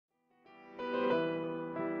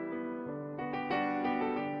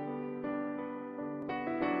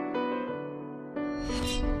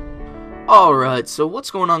Alright, so what's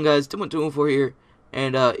going on, guys? Doing here,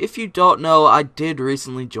 and if you don't know, I did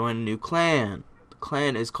recently join a new clan. The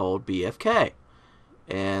clan is called BFK,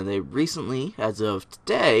 and they recently, as of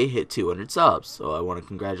today, hit 200 subs. So I want to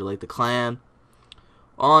congratulate the clan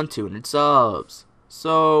on 200 subs.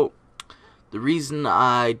 So the reason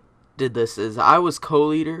I did this is I was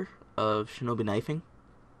co-leader of Shinobi Knifing,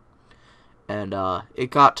 and it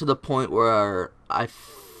got to the point where I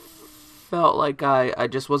felt like I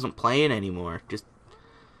just wasn't playing anymore. Just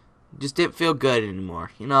didn't feel good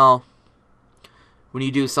anymore. You know, when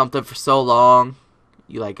you do something for so long,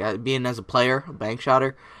 you like being as a player, a bank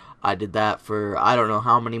shotter. I did that for I don't know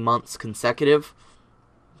how many months consecutive.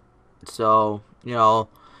 So, you know,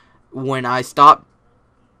 when I stopped,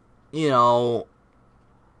 you know,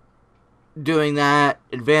 doing that,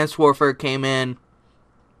 Advanced Warfare came in,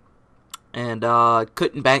 and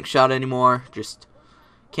couldn't bank shot anymore. Just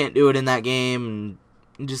can't do it in that game,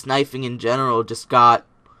 and just knifing in general just got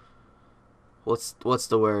what's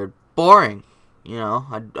the word, boring. You know,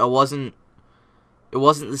 it wasn't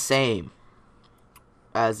the same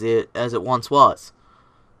as it once was.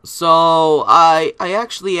 So I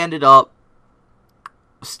actually ended up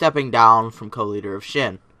stepping down from co-leader of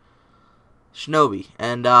Shinobi,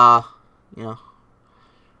 and you know,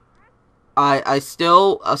 I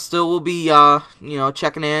still will be you know,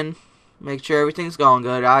 checking in, make sure everything's going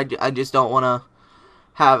good. I just don't want to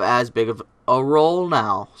have as big of a role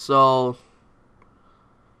now. So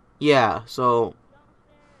yeah, so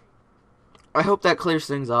I hope that clears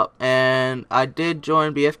things up. And I did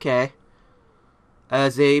join BFK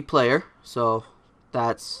as a player, so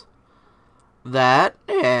that's that.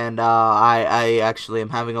 And I actually am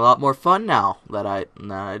having a lot more fun now that I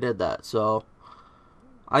did that. So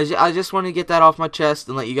I just want to get that off my chest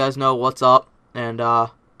and let you guys know what's up. And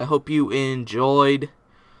I hope you enjoyed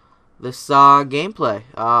this gameplay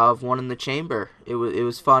of One in the Chamber. It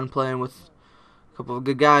was fun playing with a couple of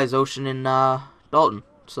good guys, Ocean and Dalton.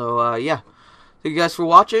 So yeah, thank you guys for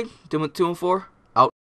watching. Doing 2 and 4.